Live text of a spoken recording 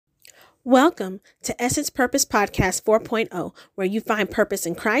Welcome to Essence Purpose Podcast 4.0, where you find purpose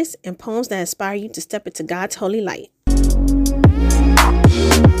in Christ and poems that inspire you to step into God's holy light.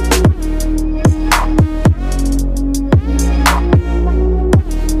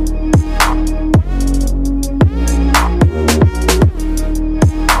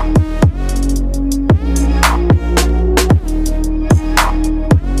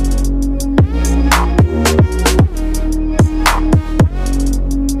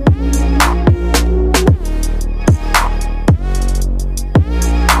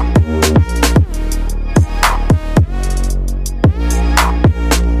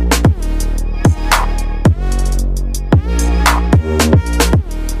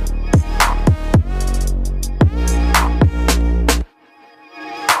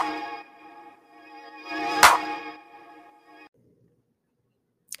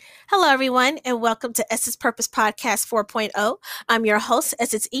 Hello, everyone, and welcome to Essence Purpose Podcast 4.0. I'm your host,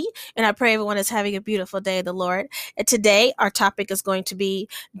 Essence E, and I pray everyone is having a beautiful day in the Lord. And today, our topic is going to be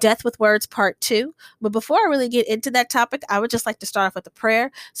Death with Words Part 2. But before I really get into that topic, I would just like to start off with a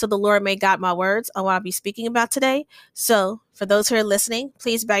prayer so the Lord may guide my words on what I'll be speaking about today. So, for those who are listening,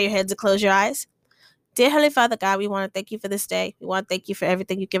 please bow your heads and close your eyes. Dear Heavenly Father God, we want to thank you for this day. We want to thank you for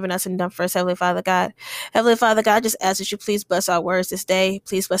everything you've given us and done for us, Heavenly Father God. Heavenly Father God, just ask that you please bless our words this day.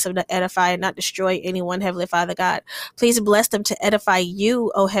 Please bless them to edify and not destroy anyone, Heavenly Father God. Please bless them to edify you,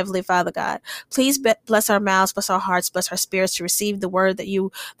 oh Heavenly Father God. Please bless our mouths, bless our hearts, bless our spirits to receive the word that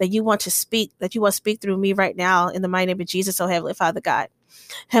you want to speak, that you want to speak through me right now in the mighty name of Jesus, oh Heavenly Father God.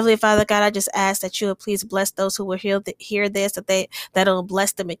 Heavenly Father God, I just ask that you would please bless those who will hear this, that'll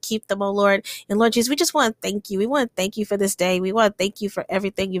bless them and keep them, oh Lord. And Lord Jesus, we just want to thank you. We want to thank you for this day. We want to thank you for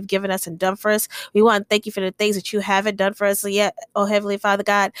everything you've given us and done for us. We want to thank you for the things that you haven't done for us yet, oh Heavenly Father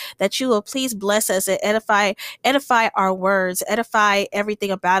God, that you will please bless us and edify our words, edify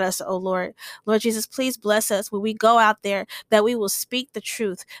everything about us, oh Lord. Lord Jesus, please bless us when we go out there, that we will speak the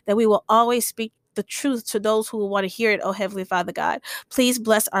truth, that we will always speak the truth to those who will want to hear it, oh Heavenly Father God. Please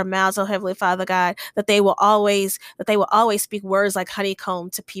bless our mouths, oh Heavenly Father God, that they will always speak words like honeycomb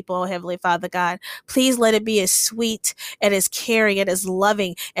to people, oh Heavenly Father God. Please let it be as sweet and as caring and as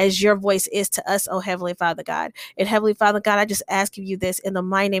loving as your voice is to us, oh Heavenly Father God. And Heavenly Father God, I just ask you this in the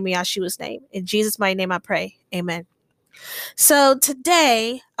mighty name of Yeshua's name. In Jesus' mighty name I pray. Amen. So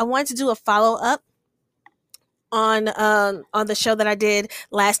today I wanted to do a follow-up on the show that I did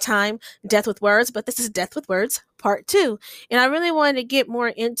last time, Death with Words, but this is Death with Words Part 2. And I really wanted to get more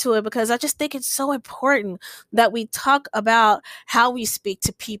into it because I just think it's so important that we talk about how we speak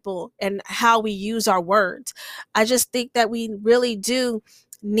to people and how we use our words. I just think that we really do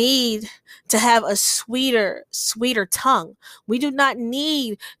need to have a sweeter tongue. We do not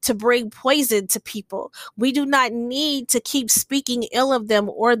need to bring poison to people. We do not need to keep speaking ill of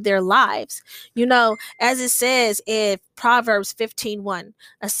them or their lives. You know, as it says in Proverbs 15:1,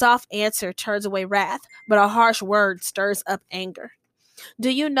 a soft answer turns away wrath, but a harsh word stirs up anger.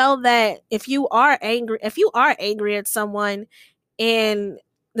 Do you know that if you are angry at someone, and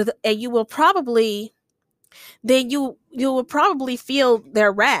you will probably then you will probably feel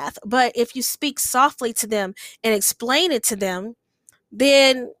their wrath. But if you speak softly to them and explain it to them,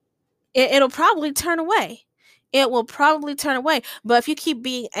 then it'll probably turn away. It will probably turn away. But if you keep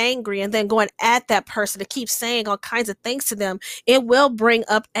being angry and then going at that person to keep saying all kinds of things to them, it will bring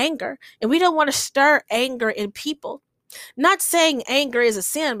up anger. And we don't want to stir anger in people. Not saying anger is a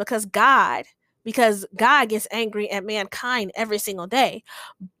sin, because God gets angry at mankind every single day.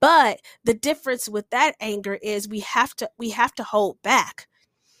 But the difference with that anger is we have to hold back.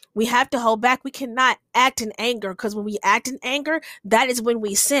 We have to hold back. We cannot act in anger, because when we act in anger, that is when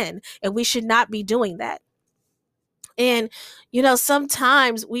we sin, and we should not be doing that. And,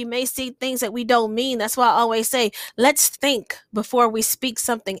 sometimes we may see things that we don't mean. That's why I always say, let's think before we speak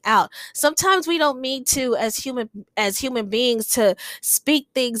something out. Sometimes we don't mean to, as human beings, to speak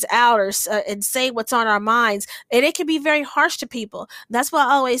things out and say what's on our minds. And it can be very harsh to people. That's why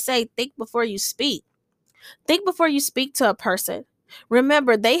I always say, think before you speak. Think before you speak to a person.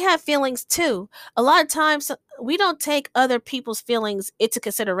 Remember, they have feelings too. A lot of times we don't take other people's feelings into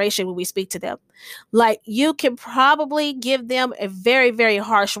consideration when we speak to them. Like, you can probably give them a very, very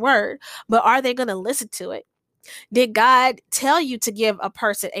harsh word, but are they going to listen to it? Did God tell you to give a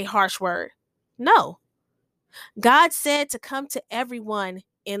person a harsh word? No. God said to come to everyone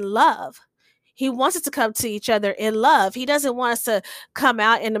in love. He wants us to come to each other in love. He doesn't want us to come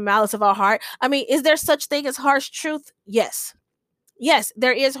out in the malice of our heart. I mean, is there such thing as harsh truth? Yes. Yes,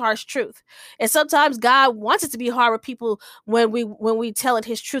 there is harsh truth. And sometimes God wants it to be hard with people when we tell it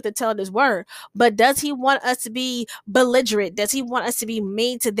his truth and tell it his word. But does he want us to be belligerent? Does he want us to be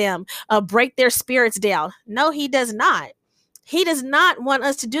mean to them, break their spirits down? No, he does not. He does not want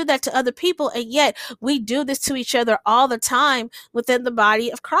us to do that to other people, and yet we do this to each other all the time within the body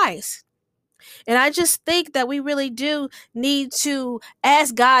of Christ. And I just think that we really do need to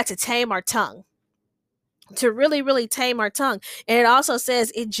ask God to tame our tongue, to really, really tame our tongue. And it also says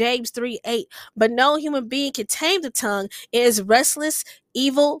in James 3:8, but no human being can tame the tongue. It is restless,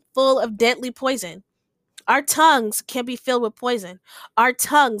 evil, full of deadly poison. Our tongues can be filled with poison. Our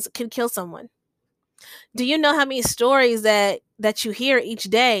tongues can kill someone. Do you know how many stories that you hear each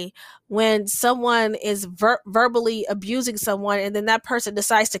day when someone is verbally abusing someone and then that person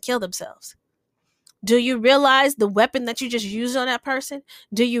decides to kill themselves? Do you realize the weapon that you just used on that person?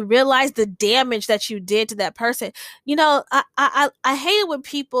 Do you realize the damage that you did to that person? I hate it when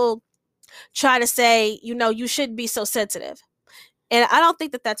people try to say, you shouldn't be so sensitive. And I don't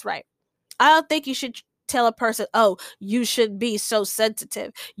think that that's right. I don't think you should tell a person, oh, you should be so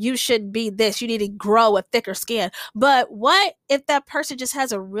sensitive. You should be this. You need to grow a thicker skin. But what if that person just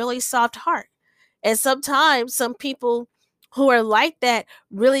has a really soft heart? And sometimes some people who are like that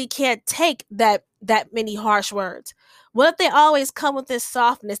really can't take that many harsh words. What if they always come with this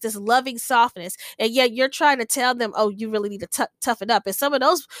softness, this loving softness, and yet you're trying to tell them, oh, you really need to toughen up? And some of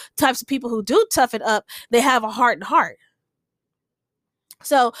those types of people who do toughen up, they have a hardened heart.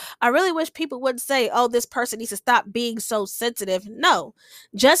 So I really wish people wouldn't say, oh, this person needs to stop being so sensitive. No,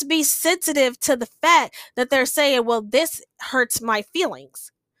 just be sensitive to the fact that they're saying, well, this hurts my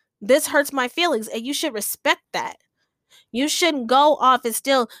feelings. This hurts my feelings. And you should respect that. You shouldn't go off and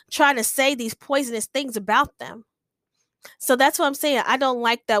still try to say these poisonous things about them. So that's what I'm saying. I don't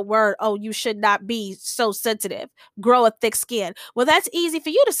like that word, oh, you should not be so sensitive. Grow a thick skin. Well, that's easy for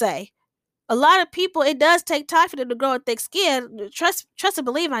you to say. A lot of people, it does take time for them to grow a thick skin. Trust and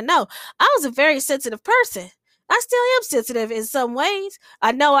believe, I know. I was a very sensitive person. I still am sensitive in some ways.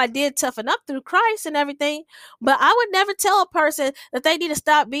 I know I did toughen up through Christ and everything, but I would never tell a person that they need to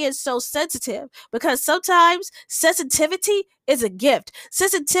stop being so sensitive, because sometimes sensitivity is a gift.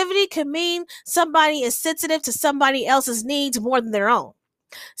 Sensitivity can mean somebody is sensitive to somebody else's needs more than their own.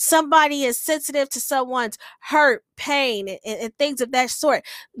 Somebody is sensitive to someone's hurt, pain, and things of that sort.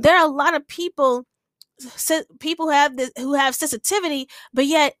 There are a lot of people who have sensitivity, but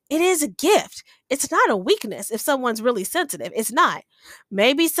yet it is a gift. It's not a weakness if someone's really sensitive. It's not.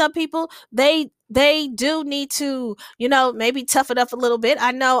 Maybe some people they do need to, maybe toughen up a little bit.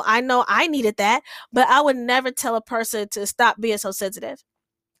 I know I needed that, but I would never tell a person to stop being so sensitive.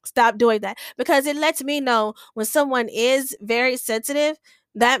 Stop doing that, because it lets me know when someone is very sensitive,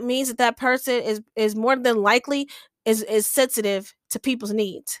 that means that person is more than likely is sensitive to people's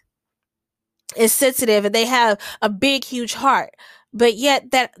needs, is sensitive, and they have a big huge heart. But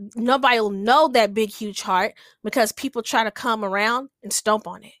yet that nobody will know that big huge heart because people try to come around and stomp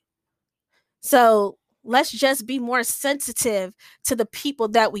on it. So let's just be more sensitive to the people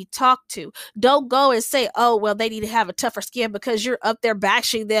that we talk to. Don't go and say, oh, well, they need to have a tougher skin because you're up there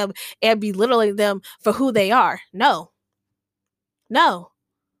bashing them and belittling them for who they are. No, no.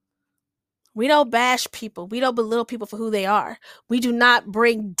 We don't bash people. We don't belittle people for who they are. We do not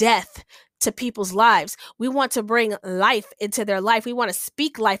bring death to people's lives. We want to bring life into their life. We want to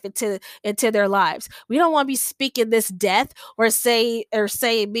speak life into their lives. We don't want to be speaking this death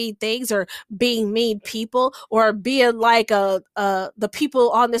saying mean things or being mean people or being like the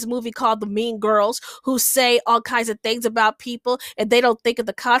people on this movie called The Mean Girls, who say all kinds of things about people and they don't think of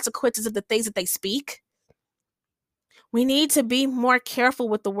the consequences of the things that they speak. We need to be more careful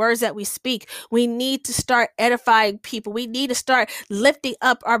with the words that we speak. We need to start edifying people. We need to start lifting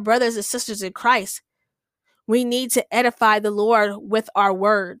up our brothers and sisters in Christ. We need to edify the Lord with our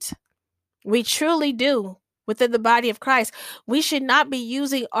words. We truly do. Within the body of Christ, we should not be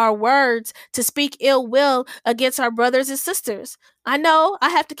using our words to speak ill will against our brothers and sisters. I know I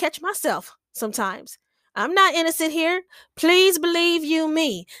have to catch myself sometimes. I'm not innocent here. Please believe you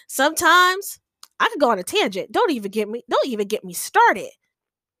me. Sometimes I could go on a tangent. Don't even get me started.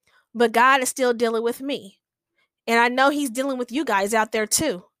 But God is still dealing with me. And I know he's dealing with you guys out there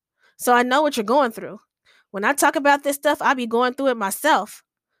too. So I know what you're going through. When I talk about this stuff, I be going through it myself.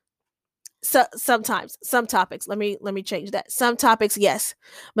 So sometimes some topics, let me change that. Some topics, yes,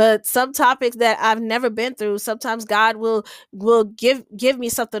 but some topics that I've never been through, sometimes God will give me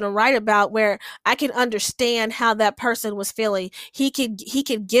something to write about where I can understand how that person was feeling. He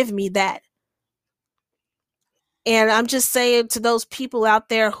could give me that. And I'm just saying to those people out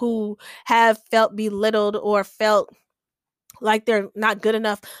there who have felt belittled or felt like they're not good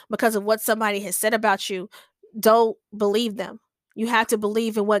enough because of what somebody has said about you, don't believe them. You have to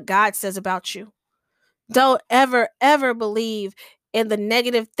believe in what God says about you. Don't ever, ever believe in the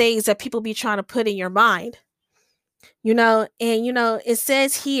negative things that people be trying to put in your mind. It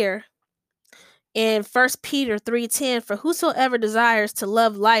says here in Pt. 3:10, for whosoever desires to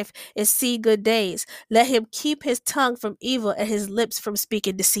love life and see good days, let him keep his tongue from evil and his lips from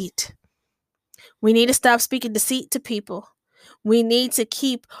speaking deceit. We need to stop speaking deceit to people. We need to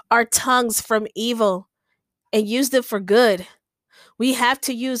keep our tongues from evil and use them for good. We have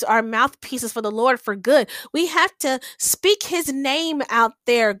to use our mouthpieces for the Lord for good. We have to speak his name out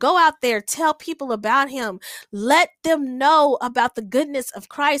there. Go out there, tell people about him. Let them know about the goodness of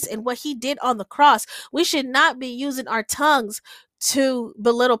Christ and what he did on the cross. We should not be using our tongues to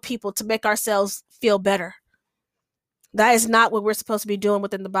belittle people to make ourselves feel better. That is not what we're supposed to be doing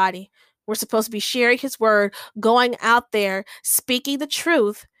within the body. We're supposed to be sharing his word, going out there, speaking the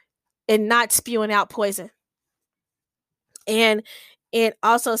truth, and not spewing out poison. And it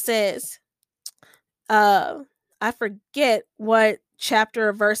also says, I forget what chapter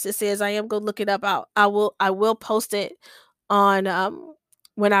or verse this is. I am going to look it up. I will post it on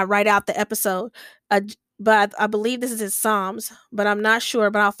when I write out the episode. But I believe this is in Psalms, but I'm not sure,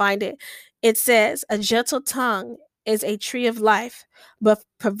 but I'll find it. It says, a gentle tongue is a tree of life, but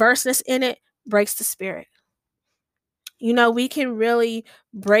perverseness in it breaks the spirit. We can really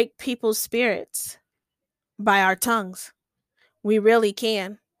break people's spirits by our tongues. We really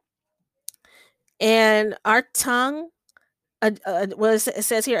can. And our tongue, it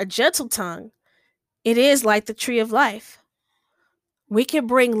says here, a gentle tongue, it is like the tree of life. We can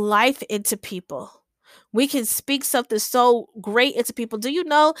bring life into people. We can speak something so great into people. Do you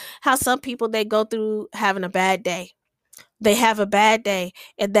know how some people, they go through having a bad day? They have a bad day,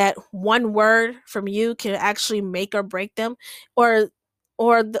 and that one word from you can actually make or break them, or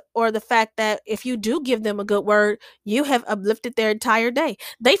the fact that if you do give them a good word, you have uplifted their entire day.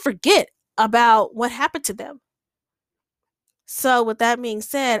 They forget about what happened to them. So with that being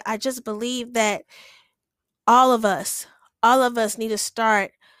said, I just believe that all of us, all of us need to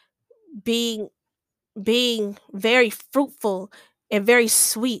start being very fruitful and very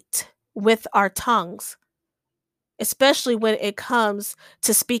sweet with our tongues, especially when it comes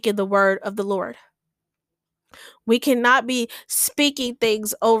to speaking the word of the Lord. We cannot be speaking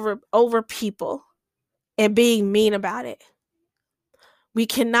things over people and being mean about it. We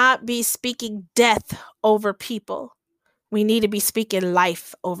cannot be speaking death over people. We need to be speaking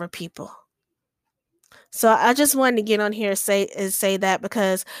life over people. So I just wanted to get on here and say that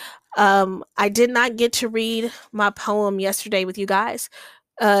because I did not get to read my poem yesterday with you guys,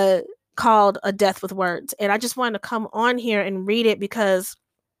 called A Death with Words. And I just wanted to come on here and read it because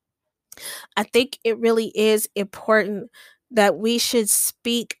I think it really is important that we should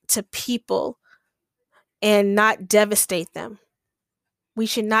speak to people and not devastate them. We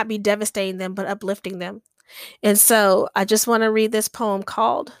should not be devastating them, but uplifting them. And so I just want to read this poem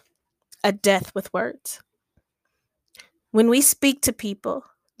called A Death with Words. When we speak to people,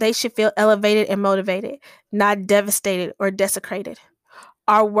 they should feel elevated and motivated, not devastated or desecrated.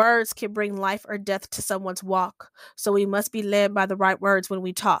 Our words can bring life or death to someone's walk, so we must be led by the right words when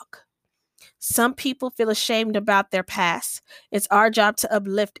we talk. Some people feel ashamed about their past. It's our job to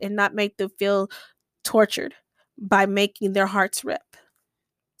uplift and not make them feel tortured by making their hearts rip.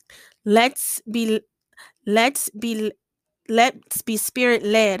 Let's be let's be let's be spirit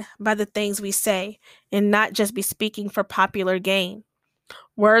led by the things we say and not just be speaking for popular gain.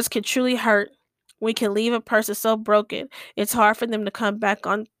 Words can truly hurt. We can leave a person so broken, it's hard for them to come back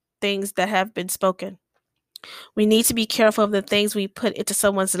on things that have been spoken. We need to be careful of the things we put into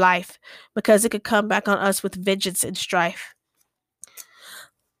someone's life because it could come back on us with vengeance and strife.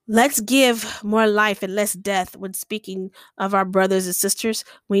 Let's give more life and less death when speaking of our brothers and sisters.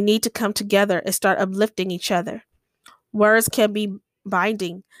 We need to come together and start uplifting each other. Words can be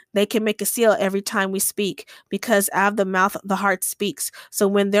binding. They can make a seal every time we speak because out of the mouth, the heart speaks. So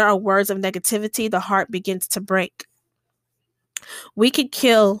when there are words of negativity, the heart begins to break. We can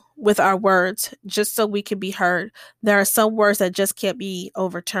kill with our words just so we can be heard. There are some words that just can't be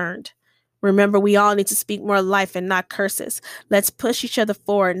overturned. Remember, we all need to speak more life and not curses. Let's push each other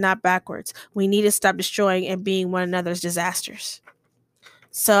forward, not backwards. We need to stop destroying and being one another's disasters.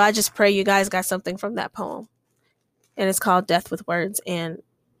 So I just pray you guys got something from that poem. And it's called Death with Words. And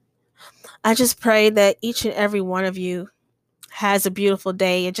I just pray that each and every one of you has a beautiful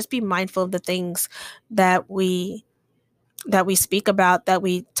day, and just be mindful of the things that we speak about, that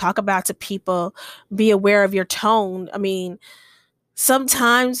we talk about to people. Be aware of your tone. I mean,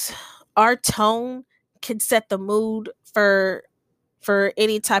 sometimes our tone can set the mood for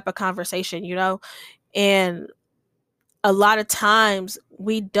any type of conversation, you know? And a lot of times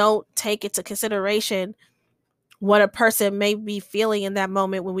we don't take into consideration what a person may be feeling in that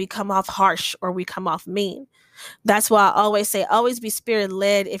moment when we come off harsh or we come off mean. That's why I always say, always be spirit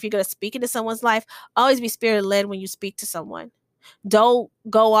led. If you're going to speak into someone's life, always be spirit led when you speak to someone. Don't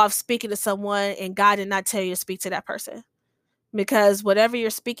go off speaking to someone and God did not tell you to speak to that person, because whatever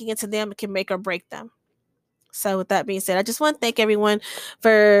you're speaking into them, it can make or break them. So with that being said, I just want to thank everyone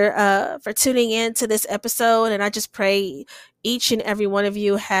for tuning in to this episode, and I just pray each and every one of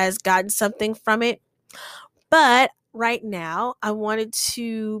you has gotten something from it. But right now, I wanted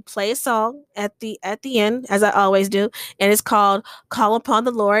to play a song at the end, as I always do, and it's called "Call Upon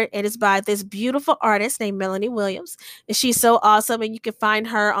the Lord." It is by this beautiful artist named Melanie Williams, and she's so awesome. And you can find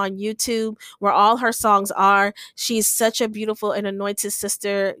her on YouTube, where all her songs are. She's such a beautiful and anointed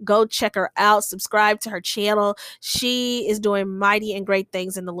sister. Go check her out. Subscribe to her channel. She is doing mighty and great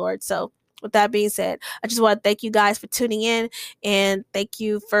things in the Lord. So, with that being said, I just want to thank you guys for tuning in, and thank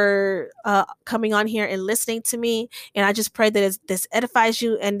you for coming on here and listening to me. And I just pray that this edifies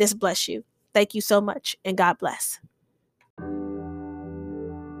you and this bless you. Thank you so much, and God bless.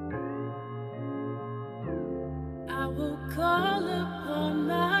 I will call upon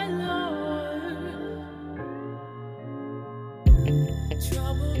my Lord.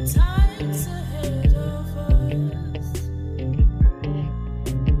 Troubled times ahead of us.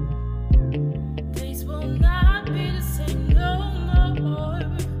 Days will not be the same no more.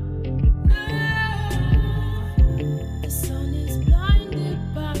 No. The sun is blinded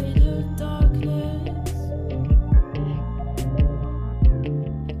by the darkness.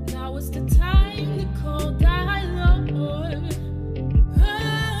 Now is the time to call thy Lord.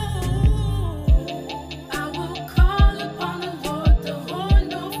 Oh, I will call upon the Lord, the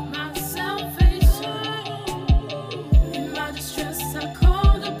horn of my salvation. In my distress I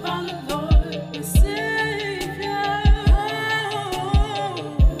called upon the Lord, my Savior.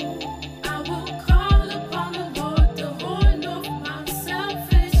 I will call upon the Lord, the horn of my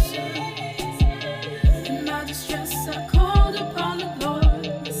salvation. In my distress I called upon the Lord,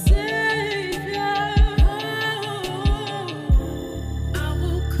 my Savior. I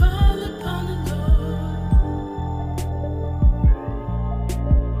will call upon the Lord.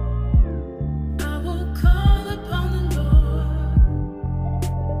 I will call upon the Lord.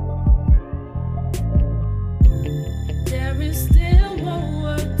 There is still more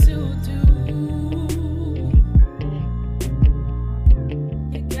work to do.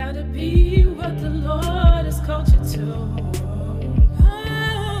 You gotta be what the Lord has called you to.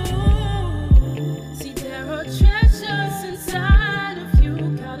 See, there are treasures inside of you.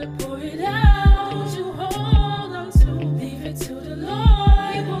 Gotta pour it out. You hold on to. Leave it to the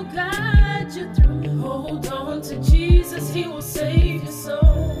Lord. He will guide you through. Hold on to Jesus. He will save your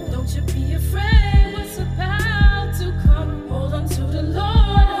soul. Don't you be afraid what's about to come. Hold on to the Lord.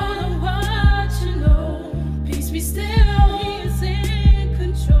 Hold on what you know. Peace be still. He is in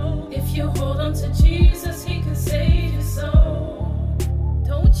control. If you hold on to Jesus, He can save your soul.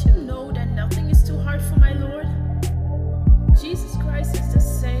 Don't you know that nothing is too hard for my Lord? Jesus Christ is the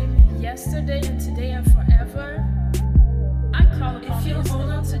same yesterday and today and forever. I call upon If you hold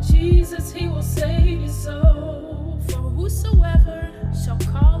on to Jesus, He will save your soul. For whosoever shall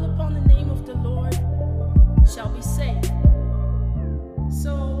call upon the name of the Lord shall be saved.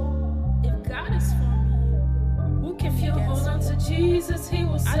 So, if God is for me, who can be against me? If you hold on to Jesus, He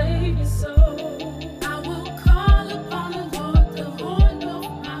will save your soul. I will call upon the Lord, the horn of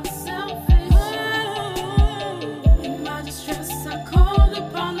my salvation. In my distress I called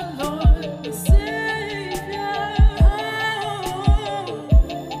upon the Lord, my Savior.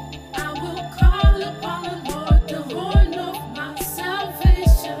 I will call upon the Lord, the horn of my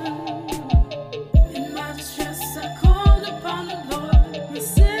salvation. In my distress I called upon the Lord, my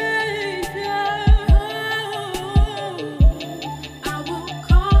Savior. I will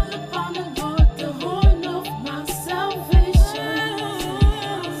call upon the Lord, the horn of my salvation.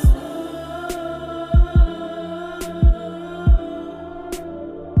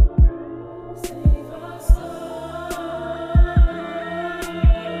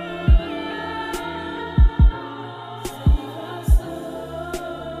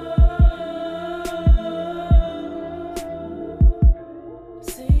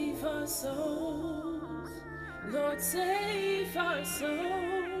 Save our souls. Lord, save our souls.